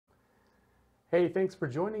Hey, thanks for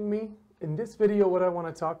joining me. In this video, what I want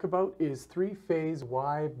to talk about is three-phase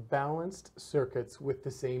Y balanced circuits with the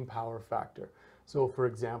same power factor. So for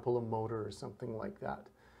example, a motor or something like that.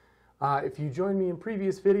 If you joined me in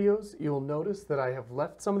previous videos, you'll notice that I have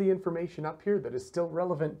left some of the information up here that is still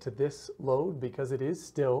relevant to this load because it is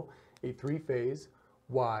still a three-phase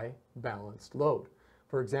Y balanced load.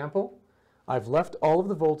 For example, I've left all of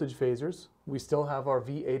the voltage phasors. We still have our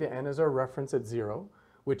VA to N as our reference at 0.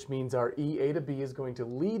 Which means our EA to B is going to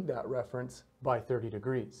lead that reference by 30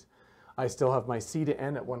 degrees. I still have my C to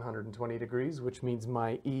N at 120 degrees, which means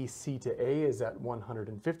my EC to A is at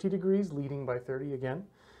 150 degrees, leading by 30 again.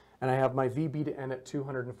 And I have my VB to N at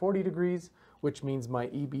 240 degrees, which means my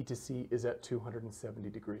EB to C is at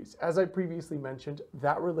 270 degrees. As I previously mentioned,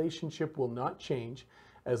 that relationship will not change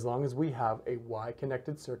as long as we have a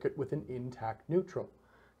Y-connected circuit with an intact neutral.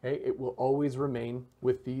 Okay, it will always remain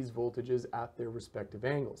with these voltages at their respective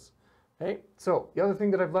angles. Okay, so the other thing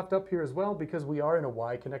that I've left up here as well, because we are in a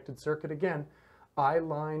Y-connected circuit again, I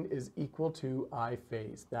line is equal to I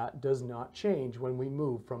phase. That does not change when we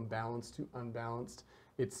move from balanced to unbalanced.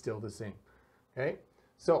 It's still the same. Okay,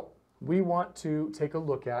 so we want to take a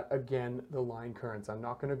look at, again, the line currents. I'm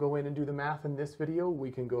not going to go in and do the math in this video. We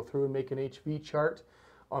can go through and make an HV chart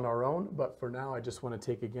on our own, but for now I just want to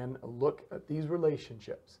take again a look at these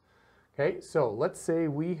relationships. Okay, so let's say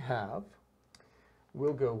we'll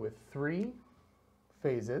go with three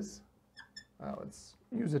phases. Let's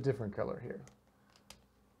use a different color here.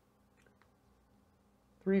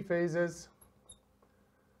 Three phases.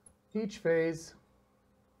 Each phase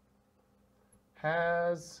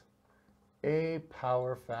has a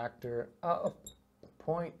power factor of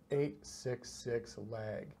 0.866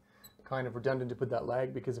 lag. Kind of redundant to put that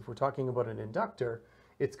lag because if we're talking about an inductor,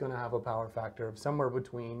 it's going to have a power factor of somewhere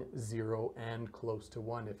between 0 and close to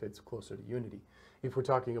 1 if it's closer to unity. If we're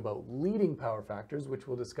talking about leading power factors, which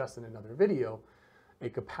we'll discuss in another video, a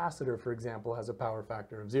capacitor, for example, has a power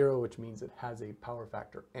factor of 0, which means it has a power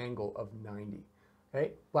factor angle of 90.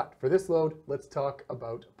 Okay? But for this load, let's talk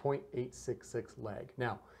about 0.866 lag.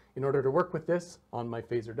 Now, in order to work with this on my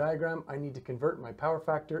phasor diagram, I need to convert my power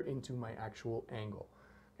factor into my actual angle.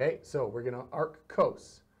 Okay, so we're going to arc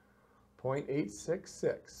cos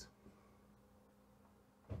 0.866,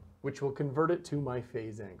 which will convert it to my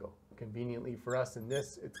phase angle. Conveniently for us in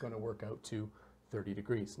this, it's going to work out to 30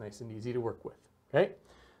 degrees. Nice and easy to work with. Okay,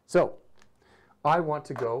 so I want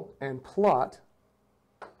to go and plot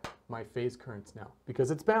my phase currents now. Because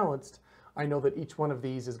it's balanced, I know that each one of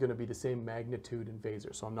these is going to be the same magnitude in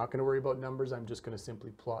phasor. So I'm not going to worry about numbers. I'm just going to simply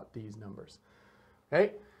plot these numbers.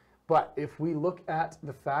 Okay. But if we look at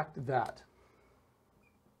the fact that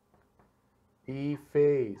E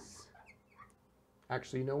phase,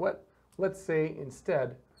 actually, you know what? Let's say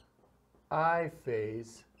instead I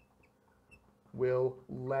phase will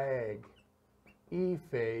lag E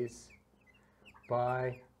phase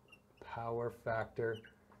by power factor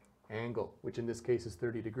angle, which in this case is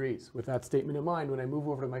 30 degrees. With that statement in mind, when I move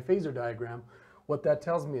over to my phasor diagram, what that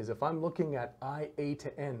tells me is if I'm looking at IA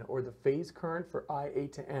to N, or the phase current for IA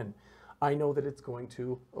to N, I know that it's going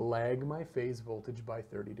to lag my phase voltage by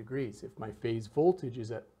 30 degrees. If my phase voltage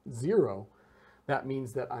is at 0, that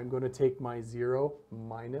means that I'm going to take my 0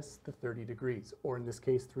 minus the 30 degrees, or in this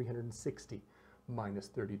case 360 minus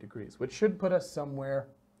 30 degrees, which should put us somewhere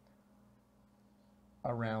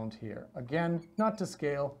around here. Again, not to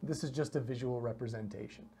scale, this is just a visual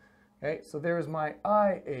representation. Okay, so there's my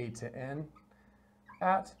IA to N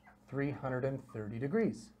at 330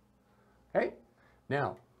 degrees. Okay,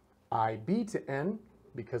 now IB to N,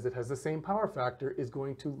 because it has the same power factor, is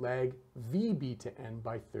going to lag VB to N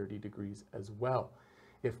by 30 degrees as well.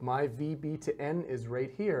 If my VB to N is right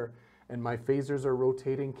here and my phasors are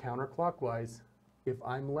rotating counterclockwise, if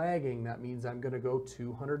I'm lagging, that means I'm going to go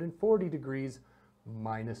 240 degrees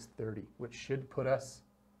minus 30, which should put us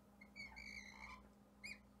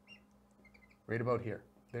right about here.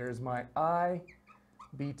 There's my I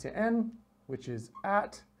B to N, which is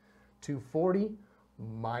at 240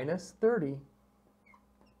 minus 30,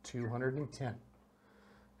 210.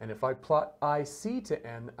 And if I plot IC to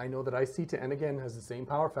N, I know that IC to N again has the same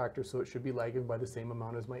power factor, so it should be lagging by the same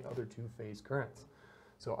amount as my other two phase currents.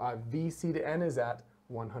 So VC to N is at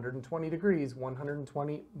 120 degrees.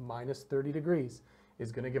 120 minus 30 degrees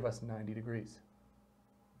is going to give us 90 degrees.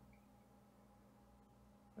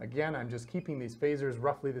 Again, I'm just keeping these phasors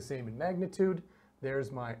roughly the same in magnitude.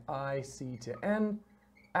 There's my IC to N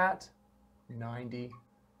at 90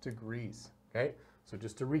 degrees. Okay, so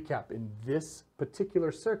just to recap, in this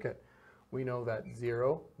particular circuit, we know that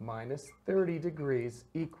 0 minus 30 degrees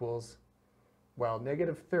equals, well,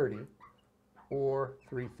 negative 30 or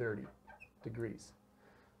 330. degrees.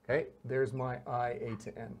 Okay, there's my IA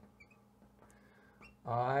to N.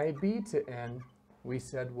 IB to N, we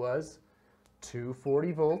said was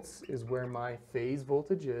 240 volts is where my phase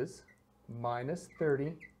voltage is, minus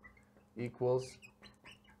 30 equals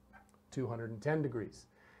 210 degrees.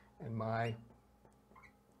 And my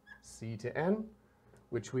C to N,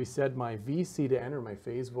 which we said my VC to N, or my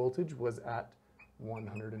phase voltage, was at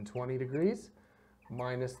 120 degrees,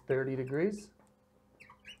 minus 30 degrees,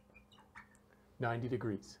 90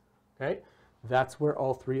 degrees. Okay, that's where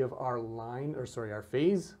all three of our our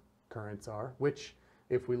phase currents are, which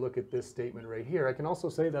if we look at this statement right here, I can also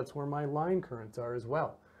say that's where my line currents are as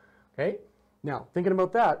well. Okay, now thinking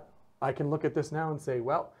about that, I can look at this now and say,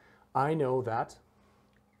 well, I know that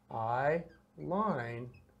I line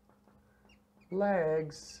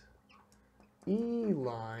lags E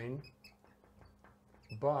line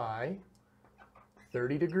by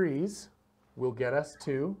 30 degrees will get us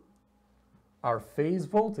to our phase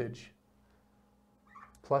voltage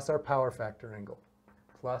plus our power factor angle,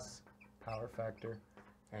 plus power factor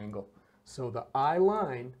angle. So the I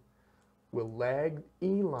line will lag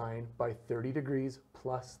E line by 30 degrees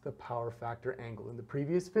plus the power factor angle. In the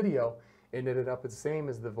previous video, it ended up the same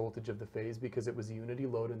as the voltage of the phase because it was a unity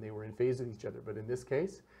load and they were in phase with each other. But in this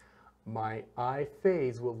case, my I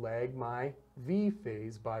phase will lag my V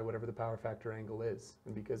phase by whatever the power factor angle is.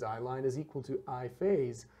 And because I line is equal to I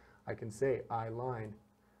phase, I can say I line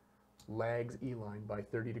lags E line by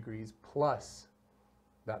 30 degrees plus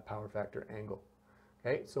that power factor angle.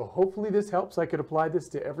 Okay, so hopefully this helps. I could apply this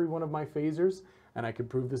to every one of my phasors, and I could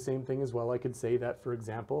prove the same thing as well. I could say that, for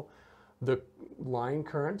example, the line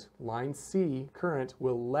current, line C current,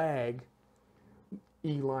 will lag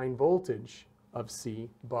E line voltage of C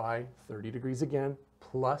by 30 degrees again,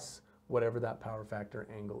 plus whatever that power factor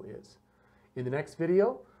angle is. In the next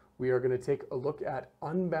video, we are going to take a look at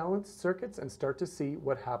unbalanced circuits and start to see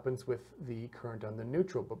what happens with the current on the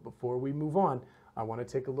neutral. But before we move on, I want to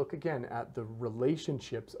take a look again at the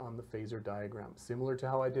relationships on the phasor diagram, similar to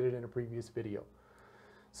how I did it in a previous video.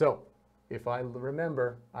 So if I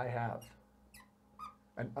remember, I have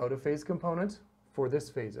an out-of-phase component for this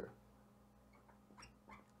phasor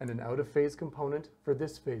and an out-of-phase component for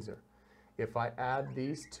this phasor. If I add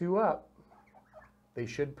these two up, they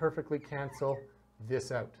should perfectly cancel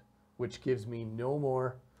this out, which gives me no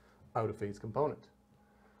more out-of-phase component.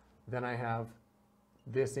 Then I have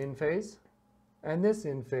this in phase and this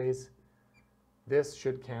in phase. This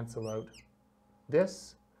should cancel out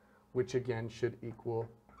this, which again should equal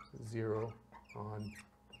 0 on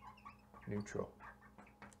neutral.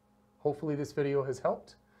 Hopefully this video has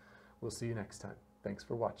helped. We'll see you next time. Thanks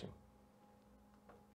for watching.